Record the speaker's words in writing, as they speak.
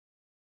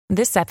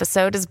This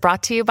episode is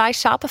brought to you by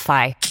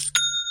Shopify.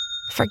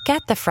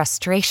 Forget the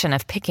frustration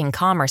of picking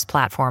commerce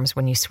platforms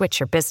when you switch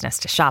your business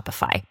to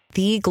Shopify,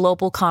 the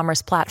global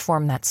commerce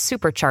platform that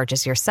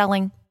supercharges your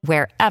selling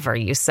wherever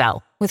you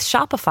sell. With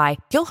Shopify,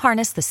 you'll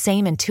harness the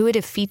same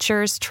intuitive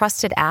features,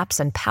 trusted apps,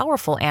 and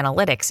powerful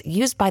analytics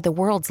used by the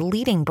world's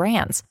leading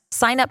brands.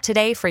 Sign up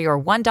today for your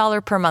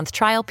 $1 per month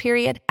trial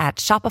period at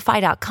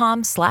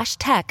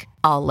shopify.com/tech,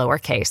 all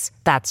lowercase.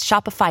 That's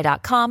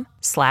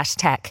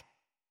shopify.com/tech.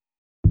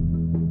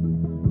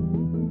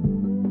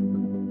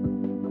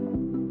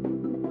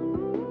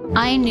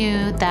 I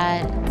knew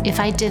that if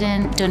I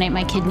didn't donate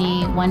my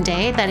kidney one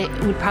day, that it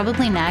would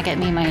probably nag at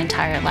me my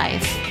entire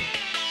life.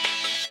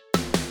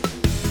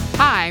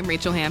 Hi, I'm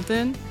Rachel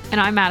Hampton. And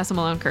I'm Madison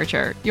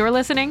Malone-Kircher. You're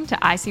listening to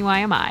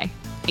ICYMI.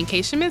 In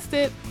case you missed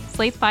it,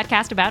 Slate's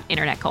podcast about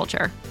internet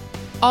culture.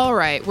 All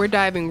right, we're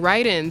diving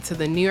right into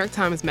the New York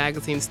Times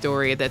Magazine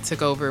story that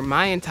took over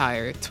my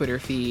entire Twitter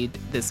feed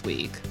this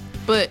week.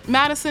 But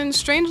Madison,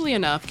 strangely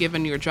enough,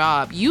 given your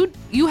job, you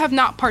have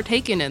not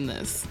partaken in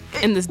this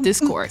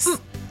discourse.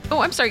 Oh,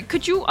 I'm sorry.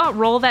 Could you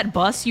roll that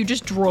bus you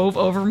just drove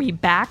over me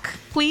back,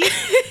 please?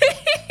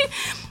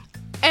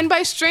 And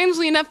by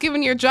strangely enough,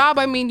 given your job,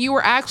 I mean you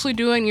were actually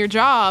doing your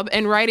job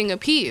and writing a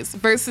piece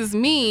versus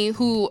me,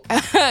 who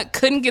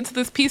couldn't get to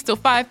this piece till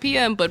 5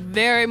 p.m., but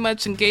very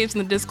much engaged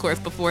in the discourse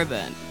before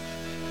then.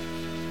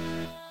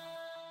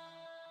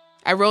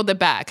 I rolled it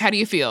back. How do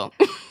you feel?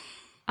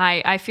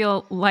 I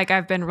feel like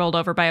I've been rolled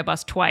over by a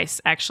bus twice,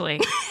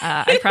 actually.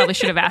 I probably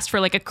should have asked for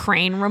like a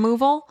crane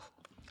removal.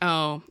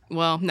 Oh,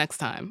 well, next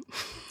time.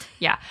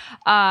 Yeah.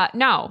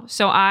 No.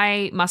 So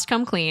I must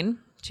come clean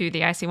to the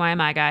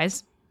ICYMI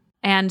guys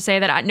and say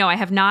that I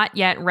have not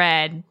yet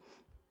read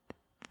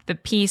the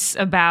piece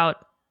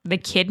about the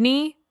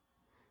kidney.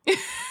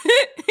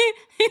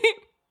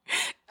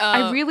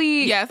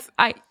 Yes.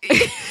 I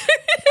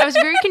was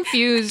very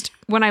confused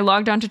when I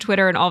logged onto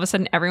Twitter and all of a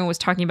sudden everyone was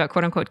talking about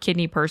quote unquote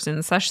kidney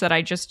persons, such that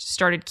I just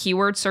started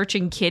keyword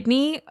searching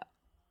kidney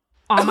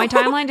on my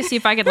timeline to see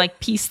if I could like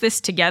piece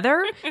this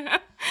together.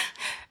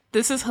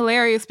 This is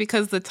hilarious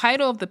because the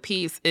title of the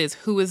piece is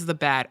 "Who is the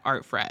Bad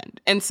Art Friend?"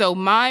 And so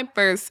my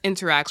first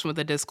interaction with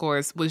the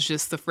discourse was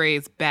just the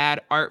phrase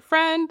 "bad art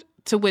friend,"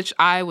 to which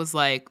I was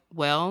like,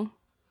 well,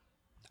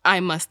 I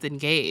must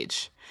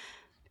engage.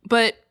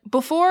 But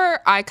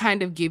before I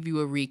kind of give you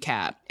a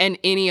recap, and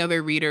any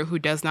other reader who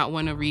does not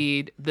want to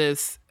read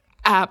this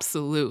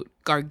absolute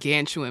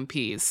gargantuan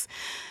piece,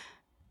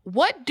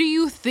 what do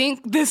you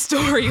think this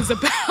story is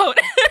about?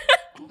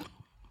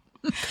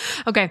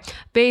 Okay,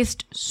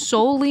 based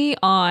solely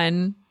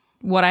on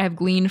what I have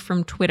gleaned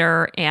from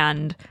Twitter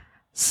and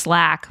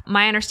Slack,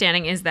 my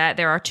understanding is that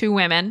there are two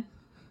women,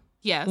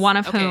 Yes. one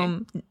of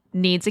whom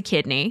needs a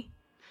kidney.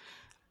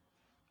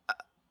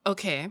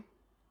 Okay.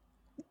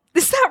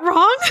 Is that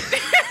wrong? I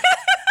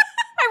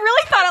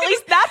really thought at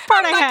least that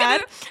part I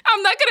had.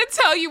 I'm not going to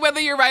tell you whether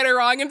you're right or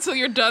wrong until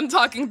you're done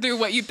talking through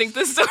what you think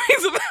this story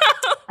is about.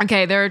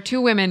 Okay, there are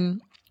two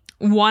women,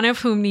 one of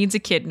whom needs a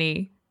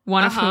kidney,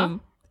 one of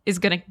whom is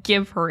going to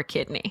give her a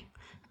kidney.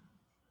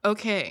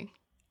 Okay.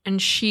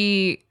 And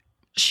she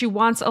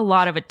wants a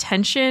lot of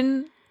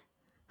attention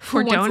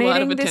for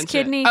donating this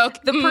kidney. Okay.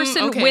 The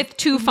person with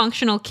two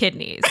functional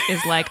kidneys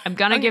is like, I'm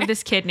going to give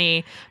this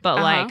kidney, but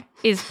like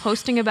is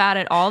posting about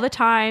it all the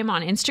time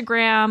on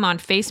Instagram, on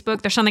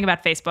Facebook. There's something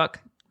about Facebook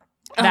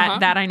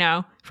that I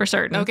know for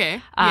certain.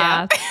 Okay.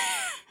 Yeah.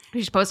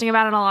 She's posting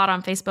about it a lot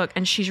on Facebook,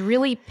 and she's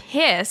really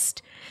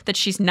pissed that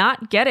she's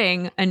not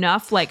getting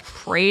enough like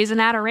praise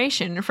and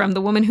adoration from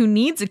the woman who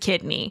needs a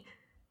kidney.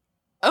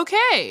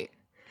 Okay.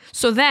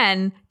 So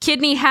then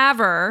kidney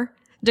haver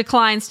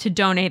declines to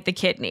donate the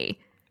kidney.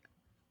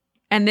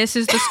 And this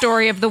is the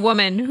story of the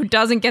woman who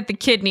doesn't get the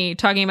kidney,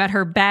 talking about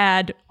her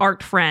bad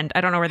art friend.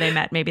 I don't know where they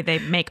met. Maybe they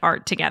make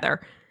art together.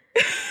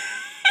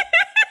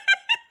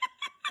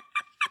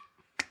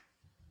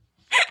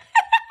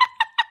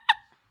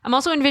 I'm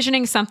also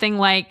envisioning something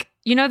like,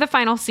 you know, the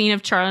final scene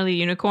of Charlie the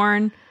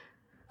Unicorn?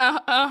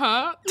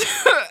 Why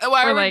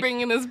are we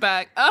bringing this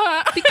back?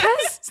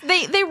 Because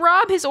they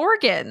rob his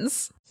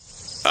organs.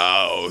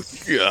 Oh,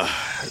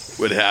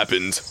 what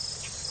happened?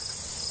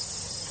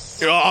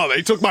 Oh,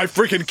 they took my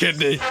freaking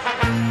kidney.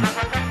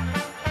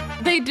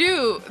 They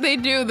do.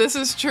 This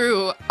is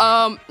true.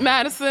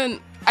 Madison,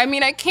 I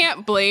mean, I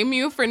can't blame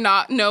you for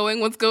not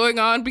knowing what's going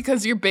on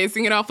because you're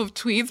basing it off of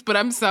tweets, but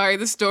I'm sorry,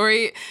 the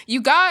story,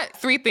 you got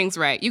three things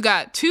right. You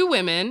got two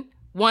women,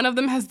 one of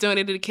them has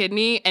donated a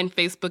kidney, and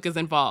Facebook is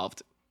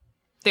involved.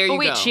 There you go. Oh,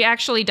 wait, she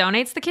actually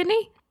donates the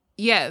kidney?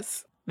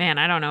 Yes. Man,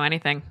 I don't know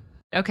anything.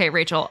 Okay,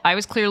 Rachel, I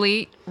was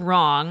clearly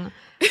wrong.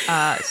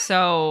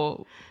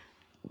 So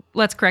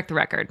let's correct the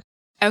record.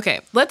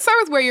 Okay, let's start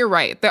with where you're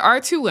right. There are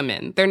two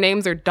women. Their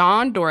names are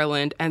Dawn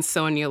Dorland and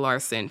Sonia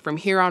Larson, from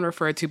here on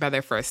referred to by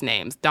their first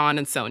names, Dawn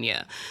and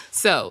Sonia.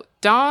 So,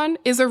 Dawn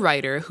is a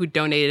writer who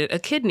donated a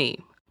kidney.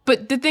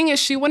 But the thing is,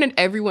 she wanted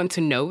everyone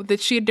to know that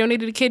she had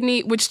donated a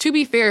kidney, which, to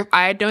be fair, if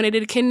I had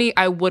donated a kidney,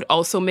 I would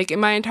also make it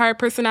my entire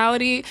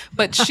personality.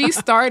 But she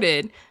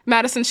started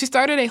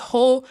a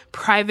whole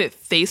private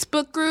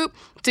Facebook group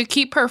to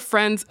keep her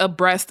friends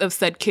abreast of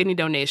said kidney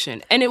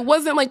donation. And it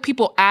wasn't like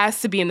people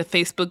asked to be in the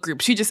Facebook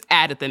group. She just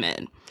added them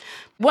in.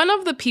 One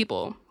of the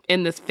people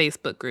in this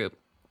Facebook group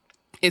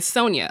is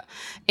Sonia.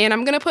 And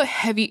I'm going to put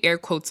heavy air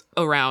quotes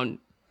around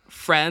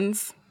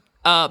friends.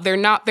 They're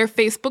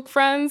Facebook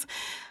friends,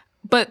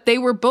 but they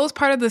were both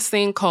part of this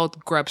thing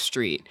called Grub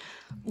Street.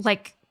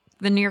 Like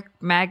the New York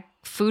Mag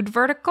food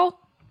vertical?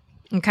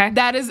 Okay.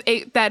 That is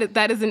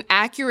an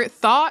accurate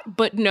thought,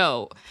 but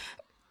no.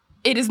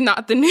 It is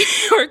not the New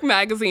York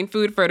Magazine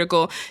food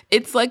vertical.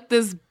 It's like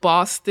this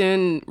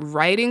Boston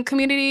writing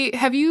community.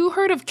 Have you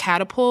heard of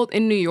Catapult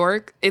in New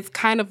York? It's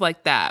kind of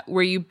like that,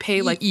 where you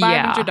pay like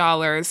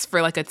 $500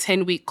 for like a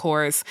 10-week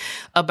course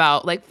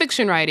about like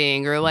fiction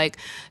writing or like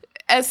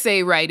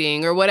essay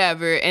writing or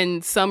whatever,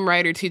 and some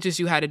writer teaches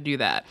you how to do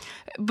that.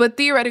 But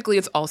theoretically,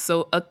 it's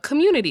also a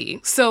community.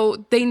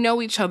 So they know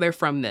each other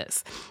from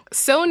this.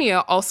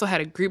 Sonia also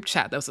had a group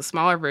chat that was a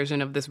smaller version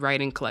of this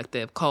writing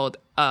collective called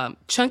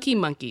Chunky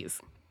Monkeys.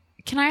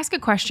 Can I ask a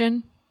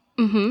question?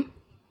 Mm-hmm.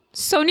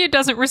 Sonia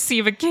doesn't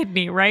receive a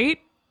kidney, right?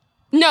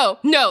 No.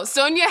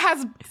 Sonia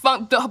has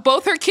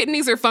both her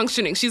kidneys are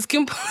functioning. She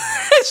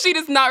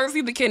does not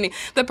receive the kidney.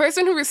 The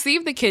person who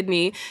received the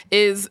kidney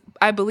is,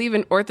 I believe,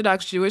 an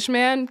Orthodox Jewish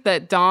man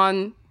that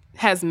Dawn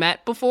has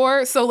met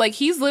before. So, like,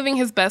 he's living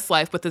his best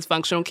life with his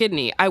functional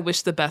kidney. I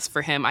wish the best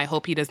for him. I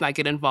hope he does not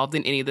get involved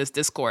in any of this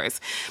discourse.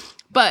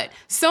 But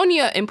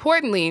Sonia,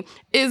 importantly,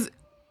 is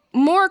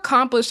more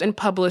accomplished and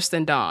published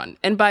than Dawn.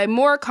 And by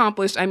more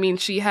accomplished, I mean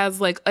she has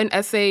like an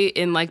essay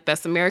in like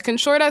Best American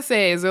Short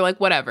Essays or like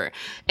whatever.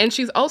 And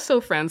she's also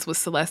friends with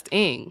Celeste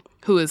Ng,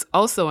 who is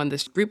also on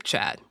this group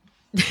chat.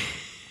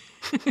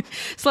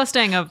 Celeste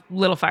Ng of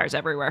Little Fires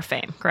Everywhere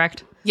fame,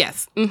 correct?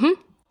 Yes. Mm-hmm.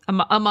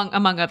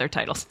 Among other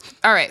titles.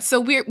 All right, so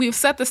we've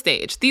set the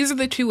stage. These are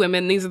the two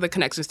women. These are the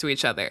connections to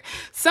each other.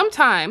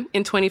 Sometime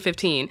in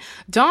 2015,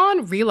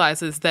 Dawn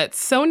realizes that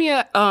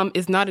Sonia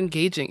is not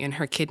engaging in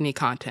her kidney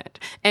content.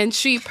 And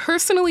she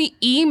personally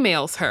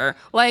emails her,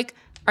 like,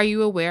 are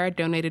you aware I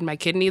donated my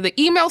kidney?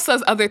 The email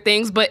says other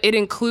things, but it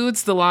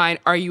includes the line,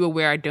 are you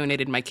aware I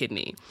donated my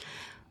kidney?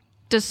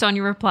 Does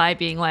Sonia reply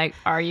being like,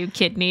 are you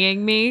kidneying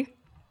me?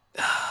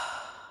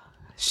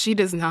 She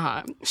does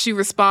not. She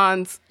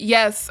responds,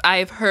 yes,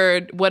 I've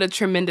heard. What a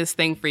tremendous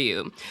thing for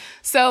you.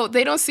 So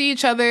they don't see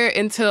each other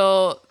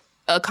until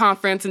a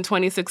conference in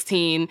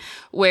 2016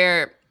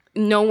 where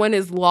no one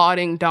is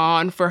lauding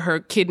Dawn for her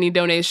kidney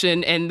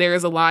donation. And there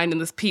is a line in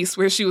this piece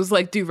where she was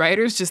like, do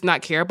writers just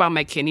not care about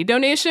my kidney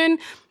donation?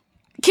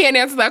 Can't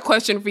answer that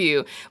question for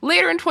you.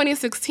 Later in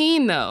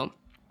 2016, though,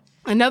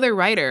 another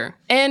writer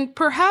and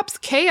perhaps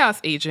chaos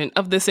agent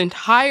of this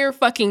entire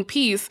fucking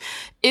piece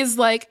is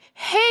like,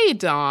 hey,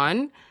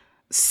 Dawn,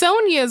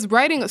 Sonia's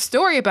writing a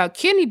story about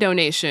kidney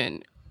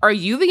donation. Are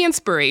you the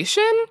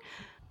inspiration?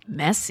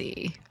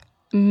 Messy.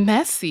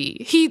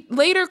 He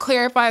later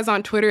clarifies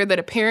on Twitter that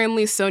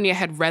apparently Sonia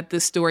had read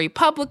this story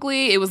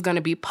publicly. It was going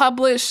to be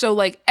published. So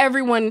like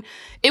everyone,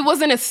 it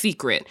wasn't a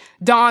secret.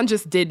 Dawn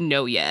just didn't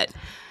know yet.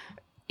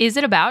 Is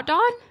it about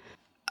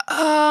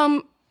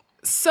Dawn?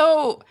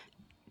 So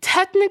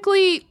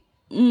technically,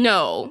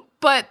 no,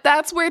 but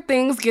that's where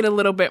things get a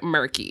little bit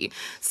murky.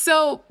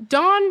 So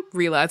Dawn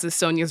realizes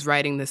Sonia's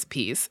writing this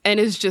piece and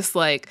is just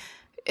like,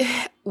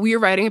 we're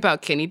writing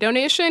about kidney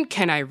donation.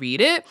 Can I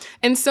read it?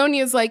 And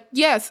Sonia's like,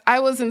 yes, I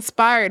was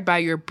inspired by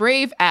your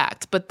brave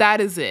act, but that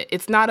is it.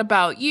 It's not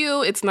about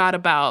you. It's not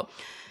about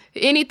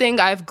anything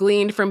I've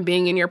gleaned from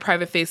being in your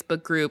private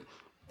Facebook group.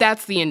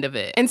 That's the end of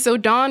it. And so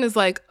Dawn is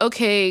like,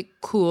 okay,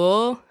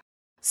 cool.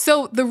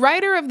 So the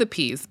writer of the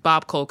piece,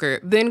 Bob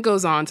Kolker, then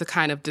goes on to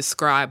kind of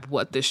describe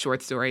what this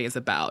short story is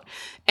about.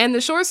 And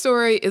the short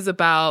story is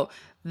about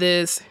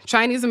this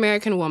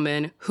Chinese-American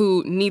woman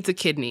who needs a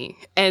kidney,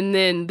 and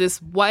then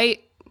this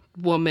white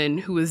woman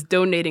who is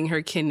donating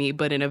her kidney,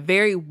 but in a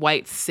very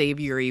white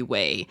saviory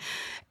way.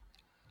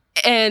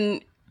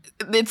 And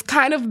it's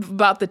kind of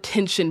about the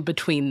tension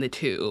between the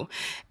two.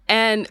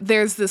 And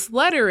there's this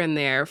letter in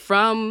there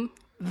from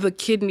the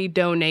kidney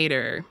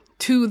donator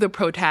to the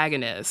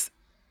protagonist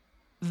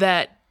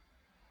that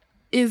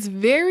is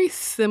very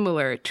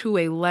similar to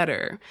a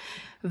letter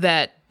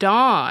that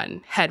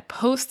Dawn had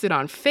posted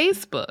on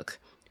Facebook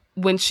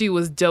when she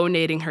was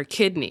donating her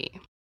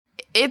kidney.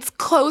 It's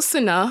close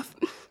enough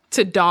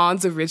to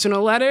Dawn's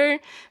original letter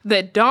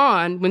that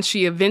Dawn, when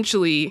she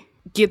eventually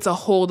gets a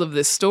hold of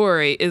this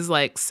story, is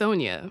like,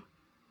 Sonia,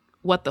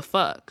 what the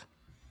fuck?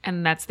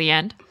 And that's the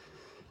end?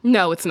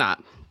 No, it's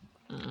not.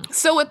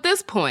 So at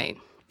this point,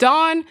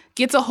 Dawn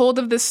gets a hold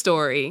of this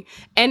story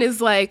and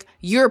is like,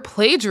 you're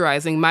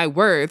plagiarizing my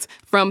words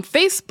from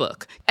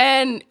Facebook.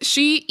 And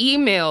she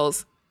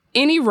emails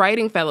any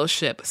writing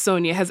fellowship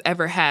Sonia has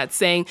ever had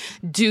saying,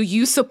 do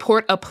you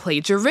support a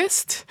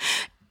plagiarist?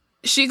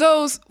 She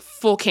goes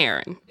full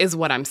Karen, is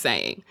what I'm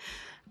saying.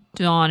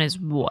 Dawn is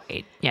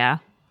white, yeah?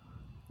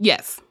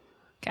 Yes.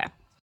 Okay.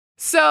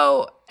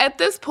 So at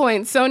this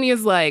point,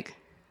 Sonia's like,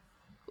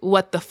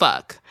 what the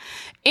fuck?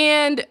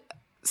 And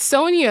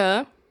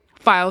Sonia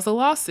files a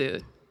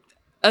lawsuit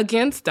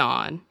against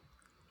Dawn,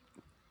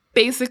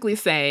 basically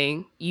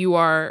saying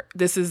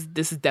this is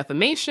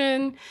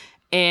defamation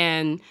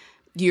and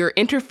you're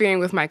interfering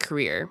with my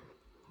career.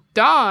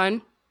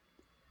 Dawn,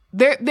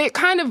 they're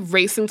kind of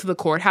racing to the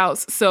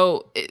courthouse.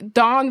 So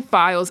Dawn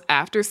files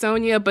after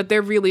Sonia, but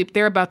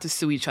they're about to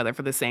sue each other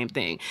for the same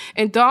thing.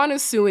 And Dawn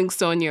is suing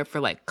Sonia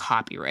for like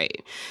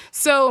copyright.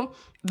 So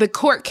the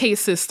court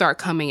cases start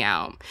coming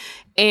out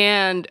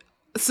and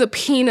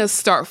subpoenas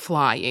start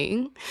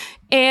flying.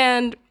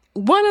 And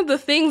one of the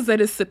things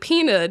that is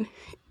subpoenaed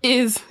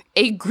is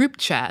a group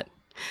chat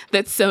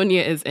that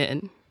Sonia is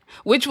in,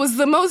 which was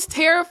the most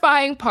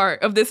terrifying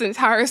part of this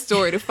entire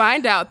story, to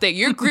find out that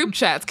your group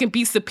chats can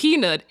be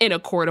subpoenaed in a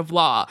court of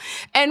law.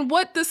 And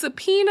what the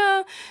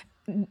subpoena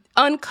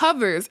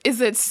uncovers is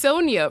that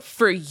Sonia,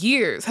 for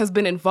years, has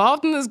been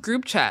involved in this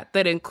group chat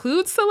that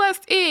includes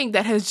Celeste Ng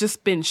that has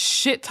just been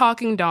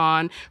shit-talking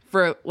Dawn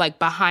for, like,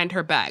 behind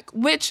her back.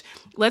 Which,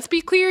 let's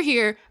be clear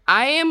here,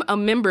 I am a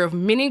member of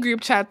many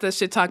group chats that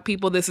shit-talk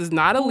people. This is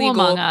not illegal. Who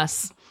among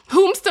us?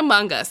 Whomst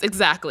among us,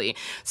 exactly.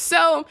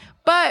 So,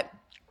 but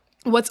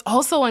what's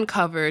also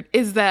uncovered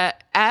is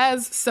that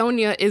as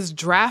Sonia is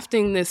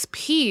drafting this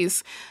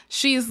piece,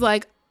 she's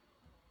like,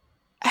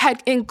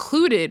 had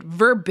included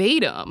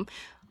verbatim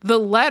the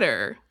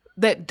letter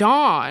that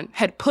Dawn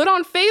had put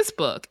on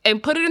Facebook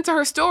and put it into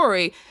her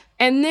story,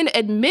 and then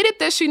admitted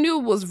that she knew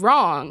it was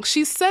wrong.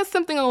 She says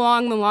something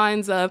along the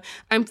lines of,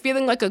 I'm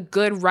feeling like a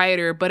good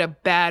writer, but a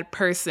bad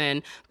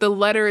person. The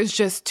letter is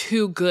just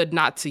too good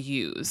not to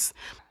use.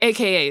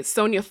 AKA,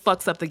 Sonia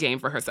fucks up the game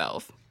for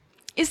herself.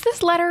 Is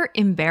this letter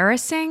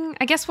embarrassing?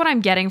 I guess what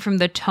I'm getting from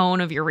the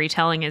tone of your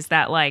retelling is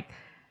that, like,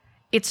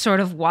 it's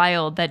sort of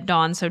wild that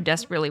Dawn so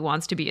desperately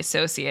wants to be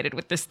associated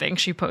with this thing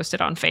she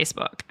posted on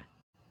Facebook.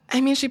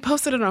 I mean, she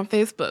posted it on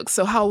Facebook,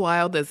 so how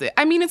wild is it?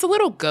 I mean, it's a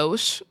little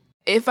gauche.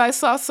 If I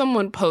saw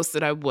someone post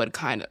it, I would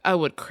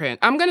cringe.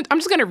 I'm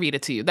just gonna read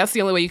it to you. That's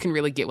the only way you can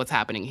really get what's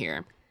happening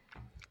here.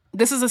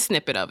 This is a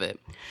snippet of it.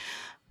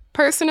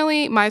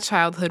 Personally, my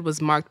childhood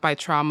was marked by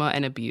trauma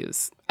and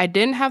abuse. I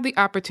didn't have the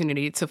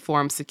opportunity to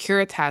form secure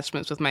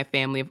attachments with my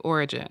family of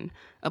origin.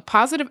 A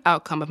positive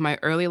outcome of my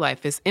early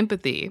life is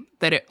empathy,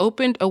 that it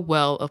opened a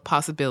well of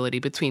possibility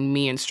between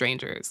me and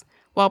strangers.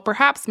 While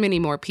perhaps many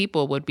more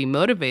people would be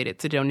motivated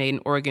to donate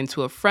an organ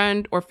to a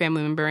friend or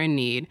family member in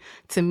need,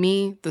 to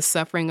me, the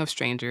suffering of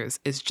strangers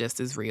is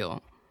just as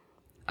real.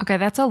 Okay,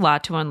 that's a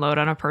lot to unload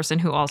on a person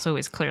who also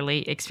is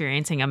clearly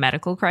experiencing a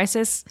medical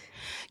crisis.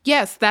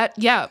 Yes,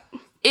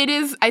 it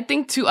is, I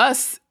think, to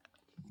us,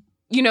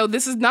 you know,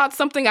 this is not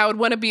something I would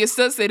want to be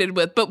associated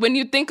with. But when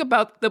you think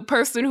about the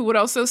person who would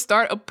also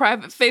start a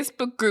private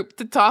Facebook group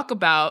to talk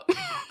about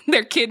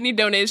their kidney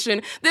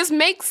donation, this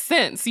makes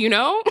sense, you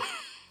know?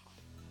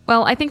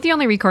 Well, I think the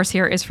only recourse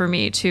here is for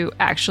me to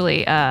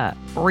actually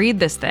read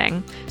this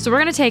thing. So we're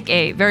going to take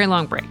a very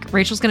long break.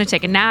 Rachel's going to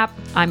take a nap.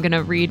 I'm going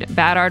to read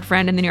Bad Art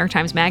Friend in the New York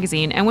Times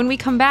Magazine. And when we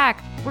come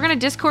back, we're going to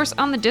discourse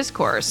on the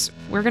discourse.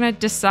 We're going to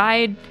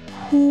decide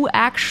who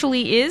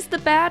actually is the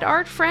bad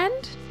art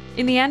friend.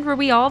 In the end, were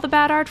we all the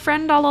bad art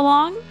friend all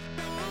along?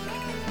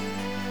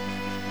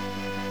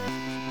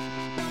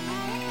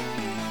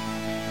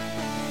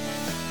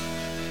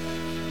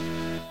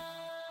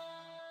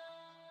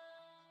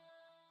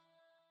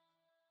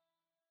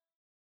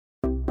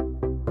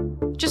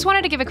 Just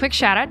wanted to give a quick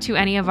shout out to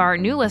any of our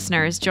new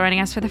listeners joining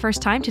us for the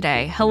first time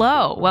today.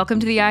 Hello, welcome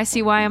to the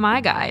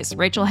ICYMI guys.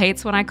 Rachel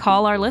hates when I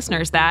call our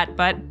listeners that,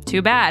 but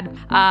too bad.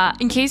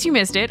 In case you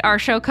missed it, our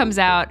show comes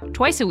out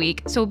twice a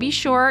week, so be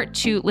sure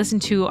to listen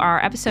to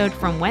our episode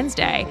from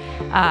Wednesday,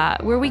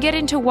 where we get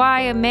into why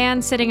a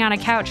man sitting on a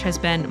couch has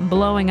been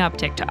blowing up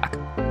TikTok.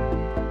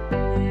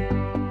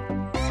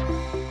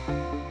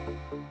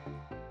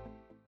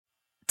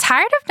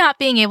 Tired of not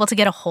being able to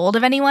get a hold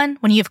of anyone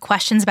when you have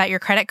questions about your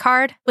credit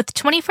card? With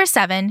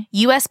 24/7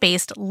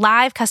 US-based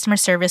live customer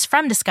service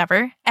from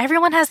Discover,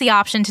 everyone has the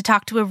option to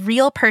talk to a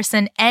real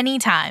person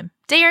anytime,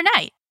 day or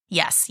night.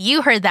 Yes,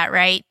 you heard that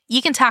right.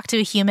 You can talk to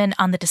a human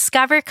on the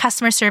Discover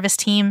customer service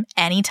team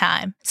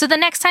anytime. So the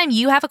next time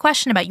you have a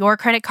question about your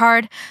credit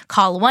card,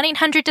 call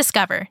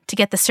 1-800-DISCOVER to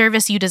get the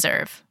service you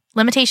deserve.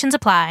 Limitations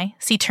apply.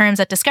 See terms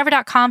at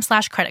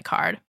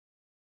discover.com/creditcard.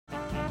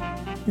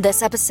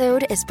 This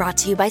episode is brought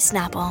to you by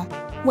Snapple.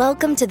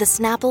 Welcome to the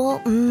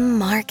Snapple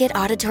Market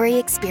Auditory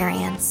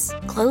Experience.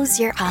 Close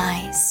your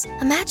eyes.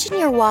 Imagine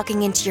you're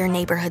walking into your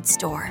neighborhood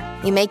store.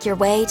 You make your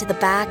way to the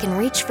back and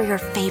reach for your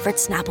favorite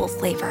Snapple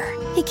flavor.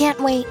 You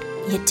can't wait.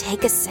 You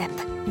take a sip.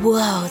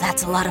 Whoa,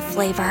 that's a lot of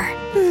flavor.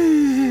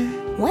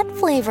 What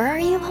flavor are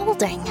you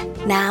holding?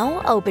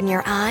 Now open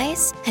your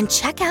eyes and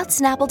check out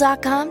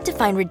Snapple.com to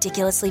find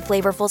ridiculously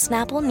flavorful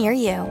Snapple near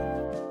you.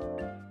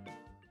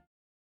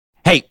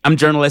 Hey, I'm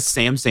journalist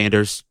Sam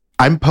Sanders.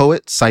 I'm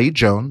poet Saeed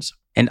Jones.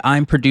 And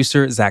I'm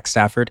producer Zach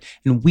Stafford,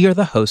 and we are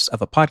the hosts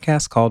of a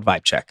podcast called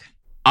Vibe Check.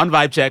 On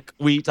Vibe Check,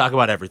 we talk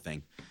about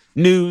everything.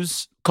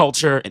 News,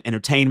 culture, and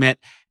entertainment,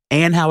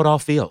 and how it all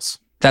feels.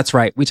 That's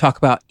right. We talk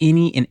about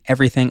any and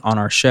everything on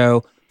our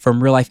show,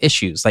 from real life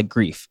issues like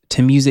grief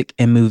to music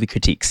and movie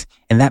critiques.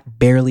 And that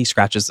barely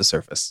scratches the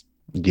surface.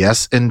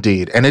 Yes,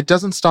 indeed. And it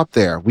doesn't stop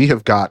there. We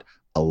have got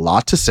a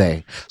lot to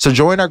say. So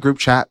join our group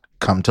chat,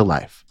 Come to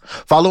Life.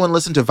 Follow and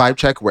listen to Vibe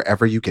Check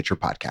wherever you get your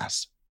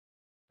podcasts.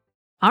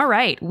 All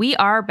right, we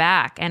are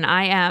back, and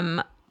I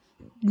am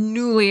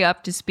newly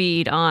up to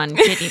speed on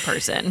Kidney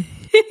Person.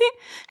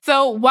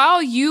 So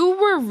while you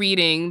were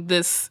reading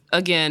this,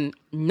 again,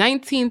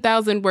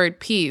 19,000 word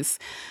piece,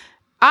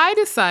 I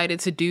decided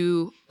to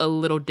do a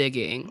little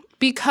digging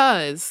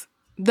because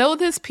though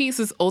this piece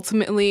is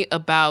ultimately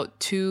about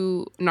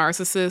two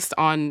narcissists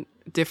on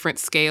different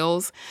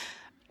scales,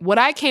 what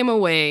I came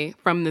away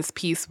from this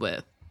piece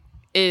with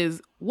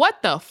is,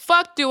 what the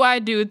fuck do I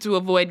do to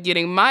avoid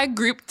getting my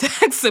group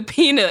text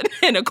subpoenaed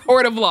in a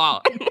court of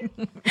law?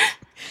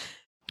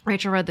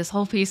 Rachel read this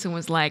whole piece and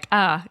was like,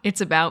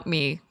 it's about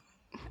me.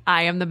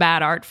 I am the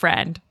bad art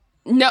friend.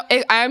 No,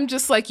 I'm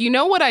just like, you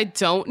know what I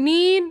don't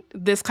need?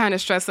 This kind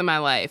of stress in my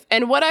life.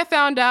 And what I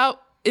found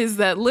out is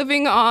that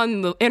living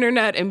on the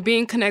internet and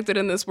being connected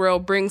in this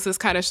world brings this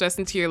kind of stress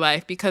into your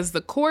life because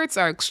the courts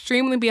are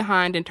extremely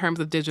behind in terms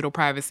of digital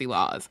privacy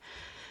laws.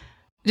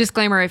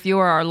 Disclaimer, if you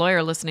are our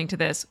lawyer listening to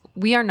this,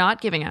 we are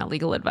not giving out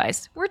legal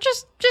advice. We're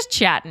just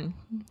chatting.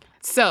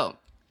 So,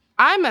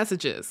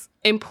 iMessages,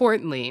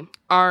 importantly,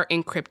 are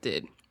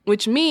encrypted,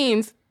 which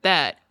means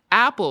that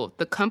Apple,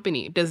 the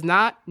company, does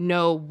not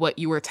know what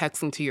you are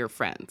texting to your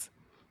friends.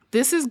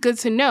 This is good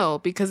to know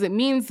because it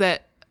means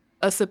that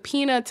a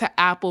subpoena to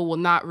Apple will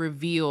not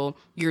reveal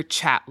your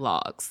chat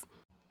logs.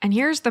 And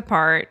here's the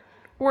part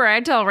where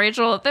I tell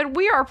Rachel that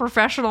we are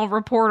professional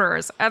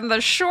reporters. And the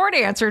short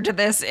answer to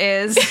this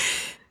is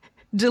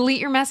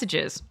delete your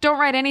messages. Don't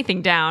write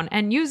anything down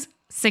and use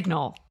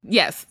Signal.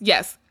 Yes.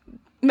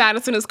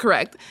 Madison is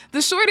correct.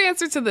 The short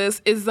answer to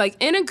this is, like,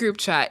 in a group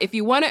chat, if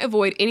you want to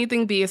avoid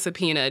anything being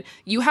subpoenaed,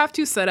 you have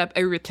to set up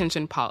a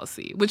retention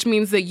policy, which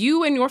means that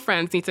you and your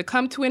friends need to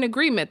come to an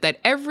agreement that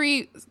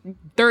every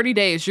 30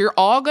 days, you're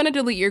all going to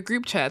delete your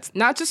group chats,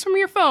 not just from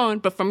your phone,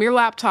 but from your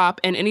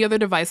laptop and any other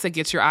device that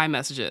gets your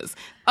iMessages.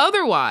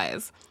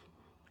 Otherwise,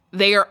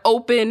 they are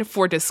open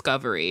for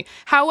discovery.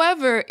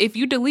 However, if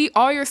you delete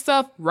all your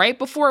stuff right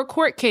before a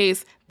court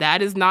case,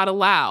 that is not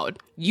allowed.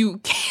 You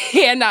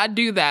cannot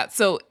do that.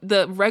 So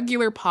the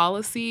regular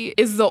policy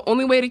is the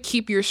only way to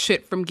keep your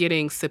shit from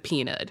getting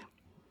subpoenaed.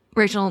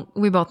 Rachel,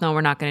 we both know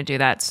we're not going to do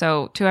that.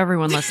 So to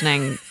everyone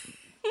listening,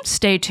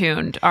 stay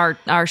tuned.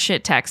 Our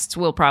shit texts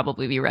will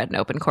probably be read in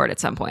open court at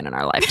some point in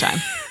our lifetime.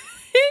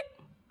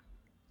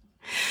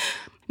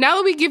 Now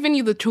that we've given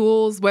you the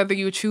tools, whether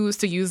you choose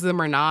to use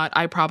them or not,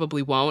 I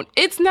probably won't.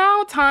 It's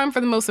now time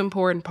for the most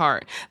important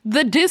part,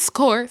 the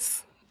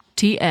discourse.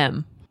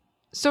 TM.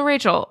 So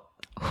Rachel,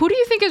 who do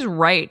you think is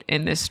right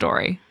in this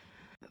story?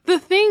 The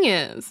thing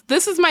is,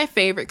 this is my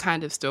favorite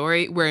kind of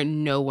story where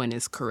no one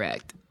is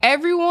correct.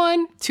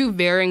 Everyone, to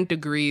varying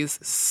degrees,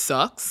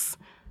 sucks.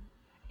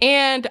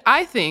 And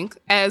I think,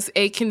 as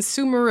a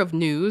consumer of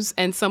news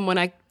and someone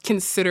I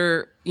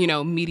consider,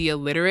 media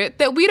literate,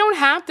 that we don't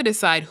have to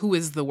decide who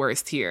is the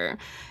worst here.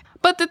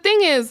 But the thing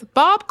is,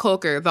 Bob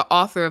Kolker, the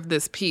author of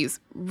this piece,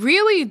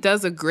 really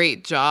does a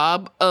great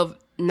job of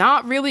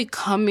not really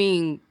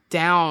coming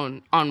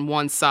down on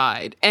one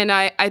side. And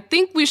I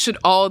think we should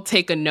all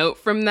take a note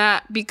from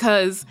that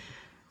because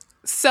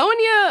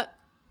Sonia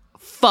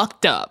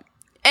fucked up.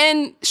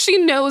 And she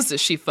knows that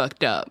she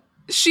fucked up.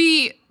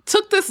 She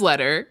took this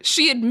letter.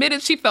 She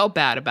admitted she felt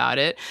bad about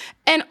it.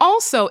 And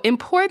also,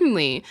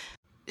 importantly,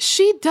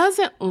 she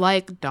doesn't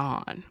like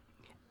Dawn,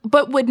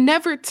 but would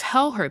never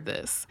tell her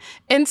this.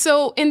 And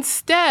so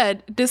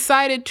instead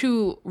decided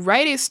to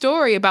write a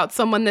story about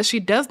someone that she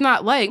does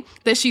not like,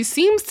 that she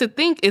seems to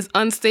think is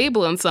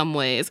unstable in some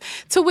ways,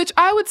 to which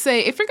I would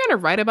say, if you're going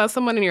to write about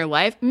someone in your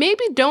life,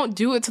 maybe don't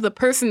do it to the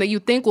person that you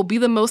think will be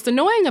the most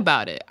annoying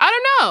about it. I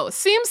don't know.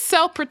 Seems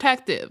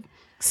self-protective.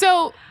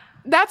 So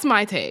that's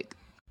my take.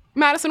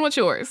 Madison, what's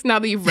yours now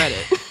that you've read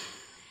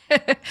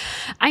it?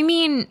 I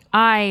mean,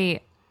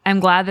 I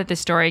am glad that this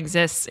story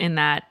exists in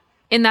that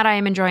I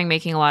am enjoying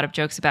making a lot of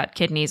jokes about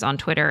kidneys on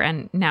Twitter,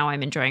 and now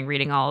I'm enjoying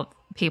reading all of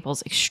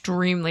people's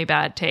extremely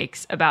bad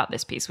takes about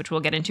this piece, which we'll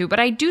get into.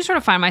 But I do sort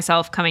of find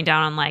myself coming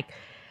down on,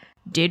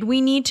 did we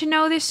need to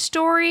know this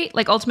story?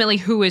 Ultimately,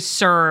 who is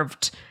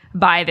served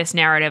by this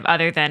narrative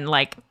other than,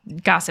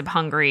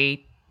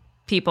 gossip-hungry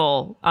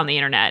people on the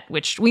internet,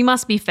 which we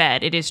must be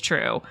fed, it is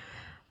true.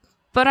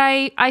 But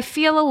I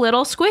feel a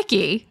little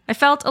squicky. I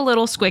felt a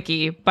little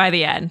squicky by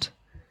the end.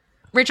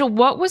 Rachel,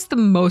 what was the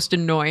most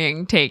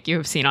annoying take you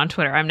have seen on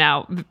Twitter? I'm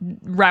now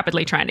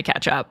rapidly trying to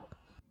catch up.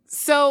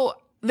 So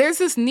there's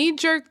this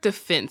knee-jerk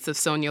defense of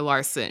Sonia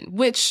Larson,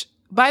 which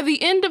by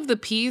the end of the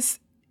piece,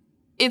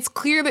 it's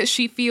clear that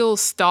she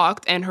feels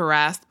stalked and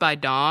harassed by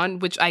Dawn,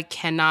 which I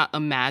cannot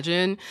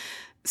imagine.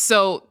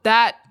 So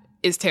that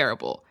is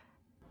terrible.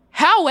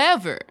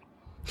 However,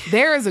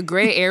 there is a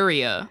gray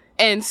area,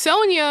 and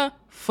Sonia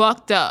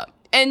fucked up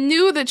and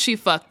knew that she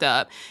fucked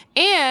up.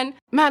 And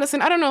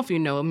Madison, I don't know if you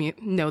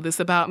know this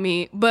about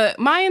me, but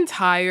my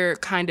entire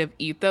kind of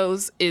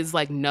ethos is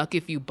like nuck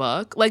if you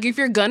buck. Like, if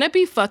you're gonna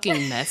be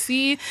fucking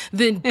messy,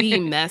 then be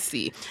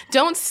messy.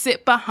 Don't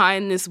sit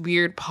behind this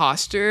weird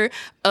posture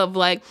of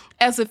like,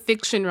 as a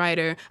fiction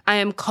writer, I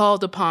am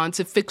called upon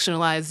to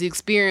fictionalize the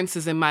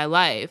experiences in my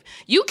life.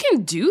 You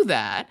can do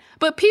that,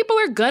 but people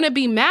are gonna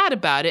be mad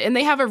about it, and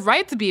they have a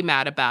right to be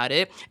mad about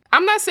it.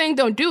 I'm not saying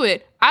don't do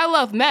it. I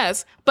love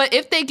mess, but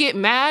if they get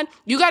mad,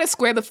 you gotta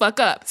square the fuck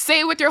up.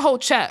 Say it with your whole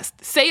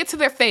chest. Say it to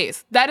their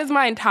face. That is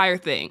my entire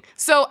thing.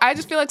 So I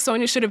just feel like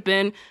Sonja should have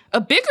been a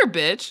bigger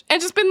bitch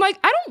and just been like,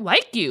 I don't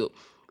like you.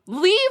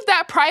 Leave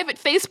that private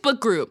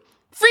Facebook group.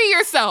 Free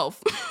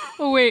yourself.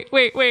 Oh, wait.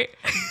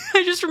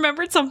 I just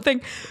remembered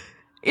something.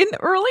 In the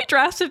early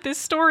drafts of this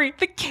story,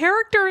 the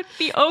character,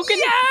 the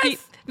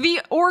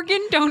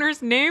organ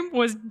donor's name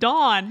was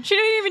Dawn. She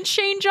didn't even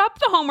change up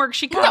the homework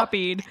she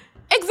copied. No.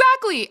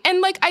 Exactly. And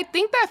like, I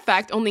think that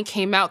fact only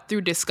came out through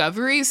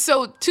Discovery.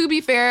 So to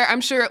be fair, I'm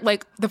sure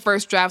like the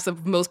first drafts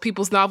of most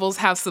people's novels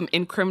have some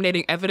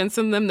incriminating evidence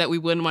in them that we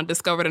wouldn't want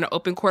discovered in an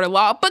open court of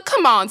law. But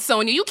come on,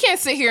 Sonja, you can't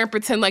sit here and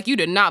pretend like you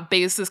did not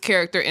base this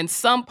character in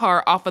some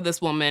part off of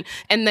this woman,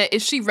 and that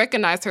if she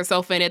recognized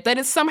herself in it, that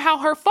it's somehow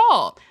her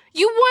fault.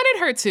 You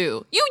wanted her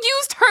to. You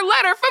used her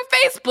letter from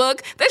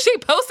Facebook that she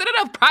posted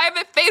in a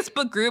private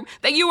Facebook group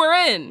that you were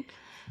in.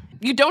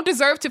 You don't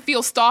deserve to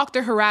feel stalked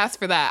or harassed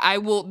for that.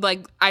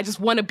 I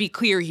just want to be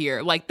clear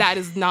here. Like, that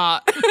is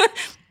not.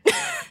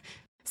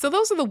 So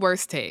those are the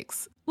worst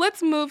takes.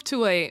 Let's move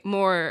to a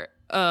more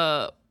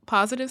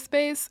positive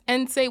space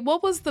and say,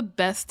 what was the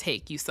best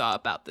take you saw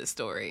about this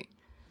story?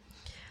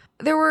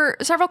 There were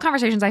several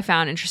conversations I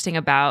found interesting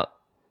about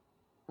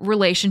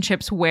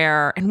relationships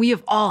where, and we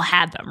have all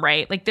had them,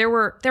 right? Like, there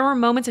were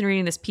moments in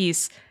reading this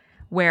piece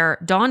where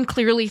Dawn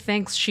clearly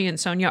thinks she and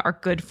Sonja are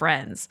good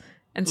friends.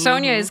 And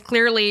Sonja is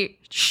clearly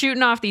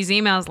shooting off these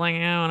emails like,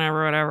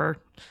 whatever,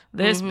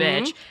 this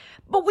bitch.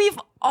 But we've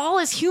all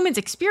as humans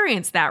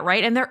experienced that,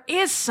 right? And there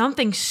is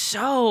something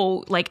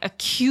so like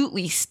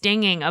acutely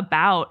stinging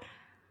about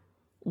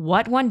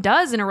what one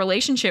does in a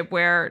relationship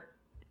where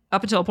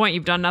up until a point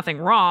you've done nothing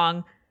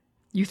wrong.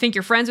 You think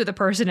you're friends with a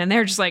person and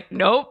they're just like,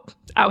 nope,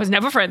 I was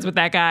never friends with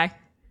that guy.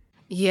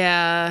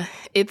 Yeah,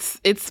 it's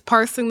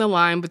parsing the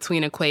line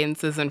between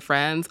acquaintances and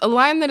friends, a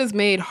line that is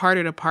made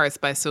harder to parse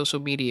by social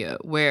media,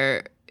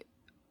 where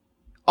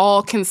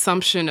all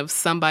consumption of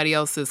somebody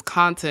else's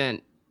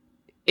content,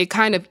 it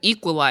kind of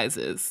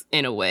equalizes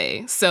in a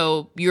way.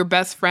 So your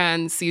best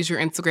friend sees your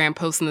Instagram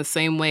post in the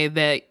same way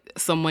that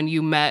someone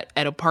you met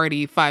at a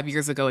party 5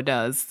 years ago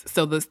does.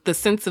 So the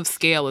sense of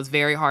scale is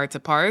very hard to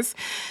parse.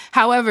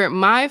 However,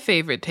 my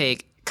favorite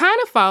take, kind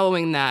of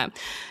following that,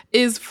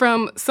 is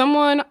from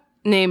someone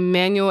named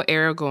Manuel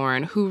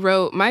Aragorn, who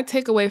wrote, "My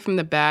takeaway from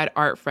the bad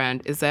art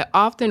friend is that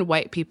often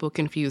white people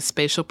confuse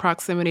spatial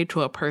proximity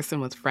to a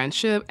person with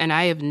friendship, and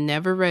I have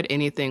never read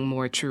anything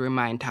more true in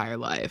my entire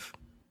life."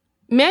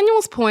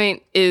 Manuel's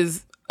point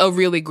is a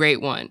really great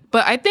one,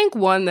 but I think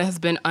one that has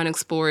been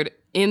unexplored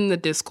in the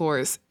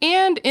discourse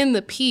and in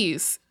the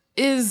piece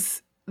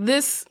is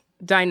this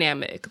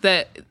dynamic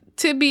that,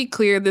 to be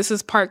clear, this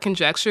is part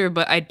conjecture,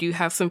 but I do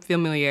have some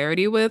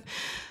familiarity with.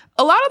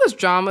 A lot of this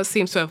drama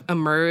seems to have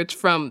emerged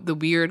from the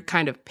weird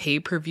kind of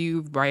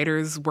pay-per-view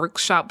writers'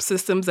 workshop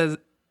systems that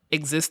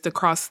exist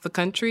across the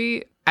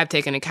country. I've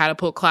taken a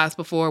catapult class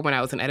before when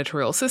I was an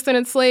editorial assistant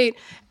at Slate,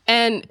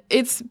 and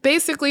it's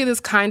basically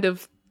this kind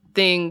of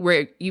thing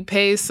where you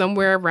pay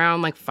somewhere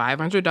around like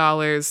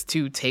 $500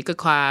 to take a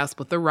class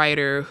with a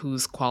writer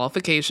whose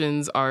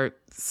qualifications are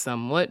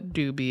somewhat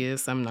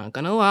dubious, I'm not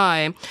gonna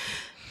lie.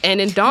 And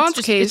in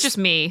Dawn's case... It's just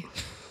me.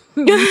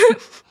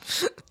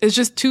 It's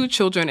just two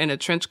children in a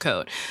trench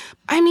coat.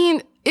 I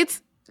mean,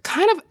 it's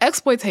kind of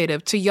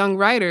exploitative to young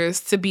writers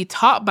to be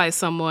taught by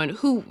someone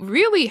who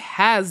really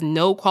has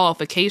no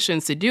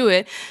qualifications to do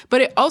it,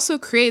 but it also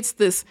creates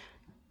this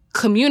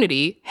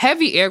community,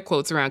 heavy air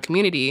quotes around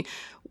community,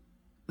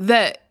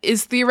 that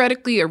is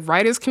theoretically a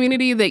writer's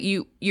community that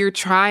you're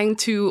trying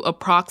to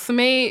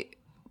approximate,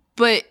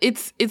 but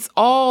it's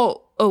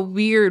all a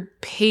weird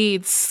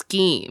paid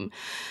scheme.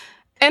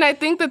 And I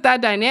think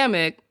that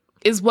dynamic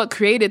is what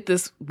created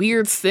this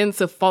weird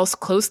sense of false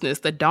closeness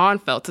that Dawn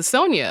felt to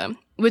Sonja,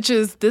 which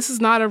is, this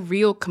is not a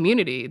real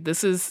community.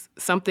 This is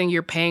something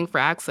you're paying for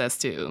access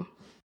to.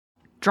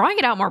 Drawing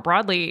it out more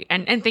broadly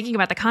and thinking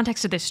about the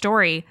context of this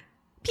story,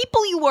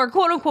 people you are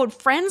quote unquote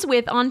friends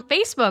with on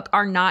Facebook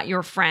are not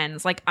your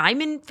friends. Like,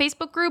 I'm in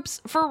Facebook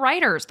groups for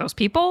writers. Those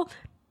people,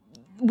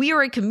 we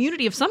are a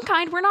community of some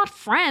kind. We're not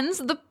friends.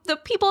 The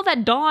people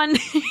that Dawn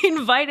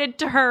invited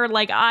to her,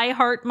 like, I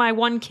Heart My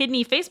One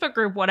Kidney Facebook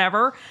group,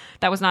 whatever.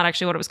 That was not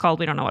actually what it was called.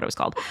 We don't know what it was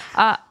called.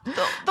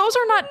 Those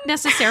are not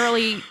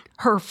necessarily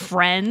her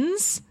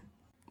friends.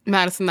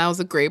 Madison, that was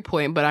a great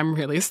point, but I'm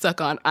really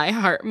stuck on I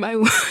Heart My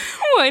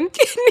One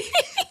Kidney.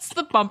 It's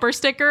the bumper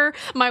sticker.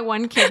 My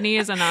one kidney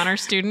is an honor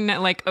student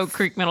at like Oak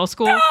Creek Middle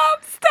School.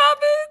 Stop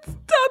it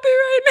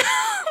right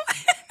now.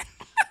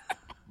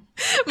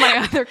 My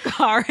other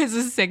car is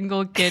a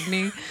single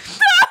kidney.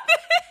 Stop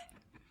it.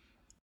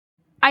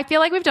 I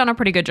feel like we've done a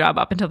pretty good job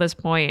up until this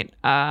point,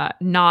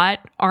 not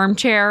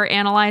armchair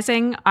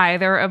analyzing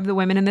either of the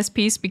women in this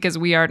piece because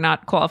we are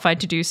not qualified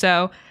to do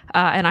so,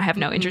 and I have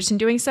no interest in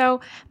doing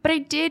so. But I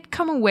did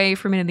come away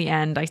from it in the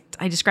end.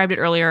 I described it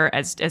earlier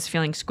as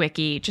feeling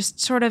squicky, just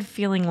sort of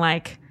feeling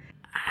like,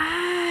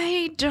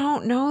 I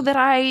don't know that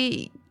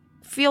I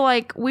feel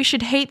like we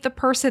should hate the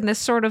person this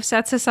sort of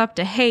sets us up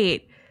to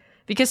hate,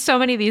 because so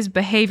many of these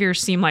behaviors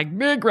seem like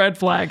big red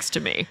flags to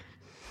me.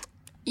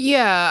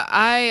 Yeah,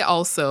 I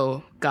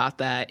also got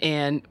that.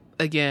 And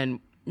again,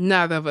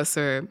 neither of us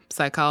are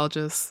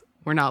psychologists.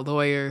 We're not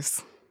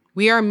lawyers.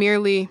 We are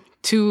merely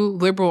two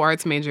liberal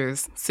arts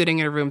majors sitting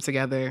in a room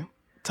together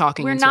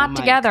talking. We're into not a mic.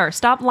 together.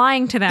 Stop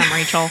lying to them,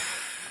 Rachel.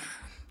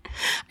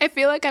 I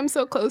feel like I'm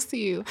so close to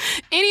you.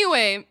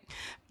 Anyway,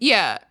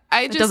 yeah,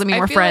 It doesn't mean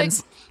we're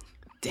friends.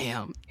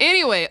 Damn.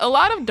 Anyway, a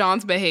lot of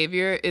Dawn's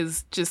behavior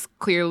is just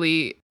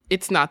clearly,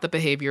 it's not the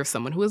behavior of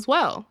someone who is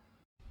well.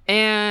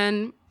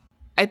 And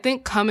I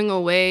think coming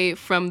away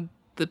from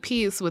the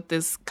piece with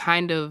this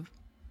kind of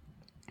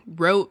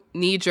rote,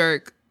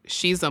 knee-jerk,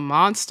 she's a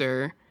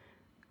monster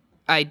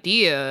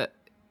idea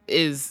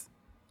is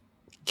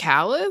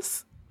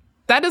callous.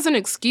 That doesn't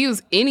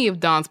excuse any of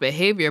Dawn's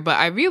behavior, but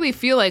I really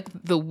feel like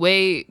the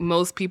way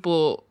most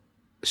people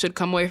should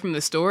come away from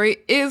the story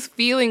is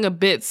feeling a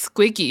bit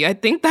squeaky. I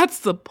think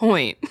that's the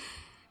point.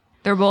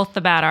 They're both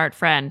the bad art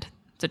friend.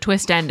 It's a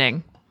twist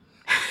ending.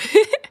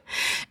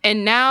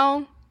 And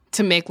now,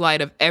 to make light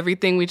of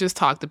everything we just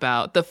talked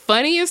about, the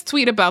funniest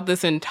tweet about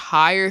this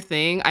entire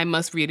thing, I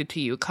must read it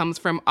to you, comes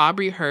from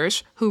Aubrey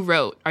Hirsch, who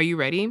wrote, are you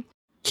ready?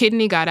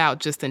 Kidney got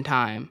out just in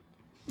time.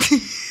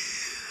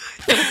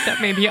 That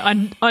maybe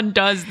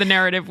undoes the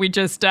narrative we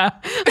just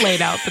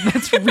laid out, but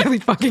that's really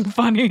fucking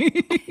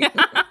funny.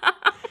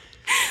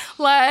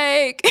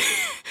 Like,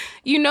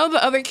 you know,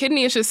 the other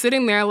kidney is just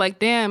sitting there like,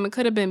 damn, it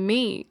could have been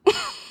me.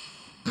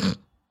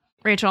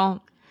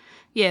 Rachel.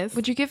 Yes.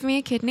 Would you give me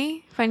a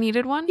kidney if I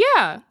needed one?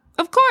 Yeah,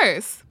 of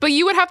course. But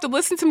you would have to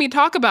listen to me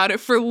talk about it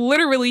for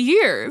literally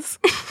years.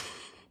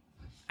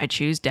 I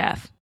choose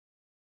death.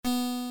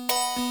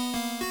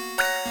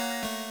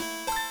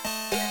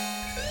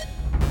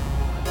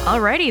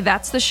 Alrighty,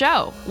 that's the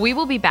show. We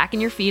will be back in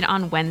your feed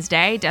on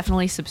Wednesday.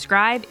 Definitely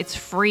subscribe. It's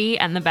free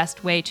and the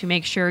best way to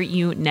make sure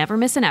you never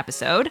miss an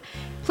episode.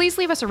 Please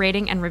leave us a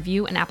rating and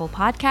review in Apple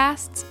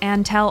Podcasts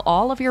and tell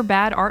all of your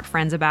bad art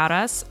friends about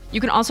us. You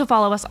can also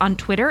follow us on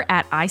Twitter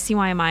at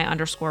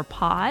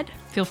ICYMI_pod.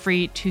 Feel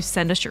free to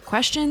send us your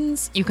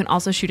questions. You can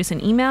also shoot us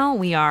an email.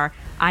 We are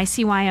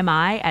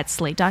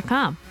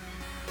ICYMI@slate.com.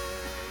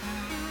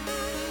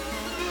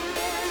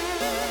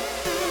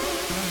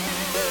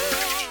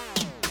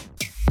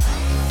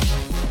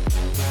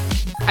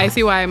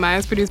 ICYMI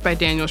is produced by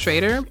Daniel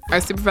Schrader.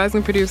 Our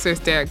supervising producers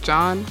Derek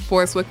John,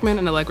 Forrest Wickman,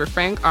 and Allegra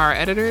Frank are our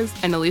editors,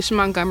 and Alicia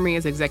Montgomery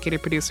is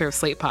executive producer of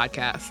Slate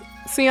Podcasts.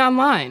 See you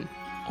online.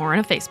 Or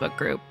in a Facebook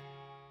group.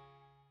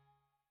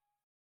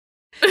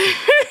 I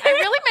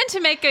really meant to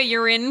make a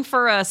you're in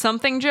for a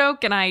something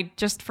joke, and I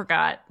just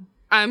forgot.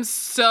 I'm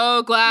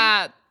so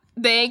glad.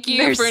 Thank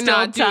you for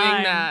not doing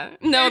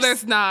that. No,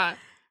 there's not.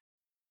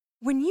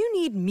 When you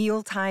need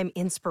mealtime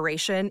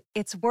inspiration,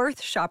 it's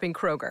worth shopping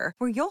Kroger,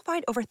 where you'll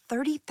find over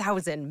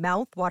 30,000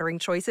 mouth-watering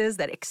choices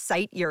that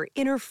excite your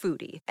inner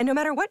foodie. And no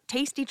matter what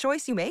tasty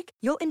choice you make,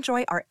 you'll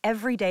enjoy our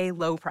everyday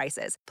low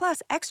prices,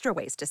 plus extra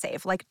ways to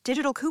save, like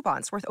digital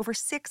coupons worth over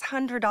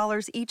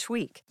 $600 each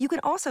week. You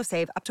can also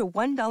save up to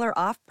 $1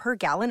 off per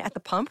gallon at the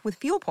pump with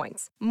fuel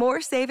points.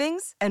 More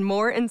savings and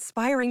more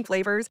inspiring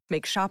flavors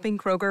make shopping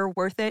Kroger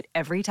worth it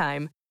every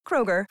time.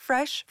 Kroger,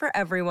 fresh for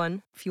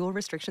everyone. Fuel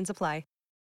restrictions apply.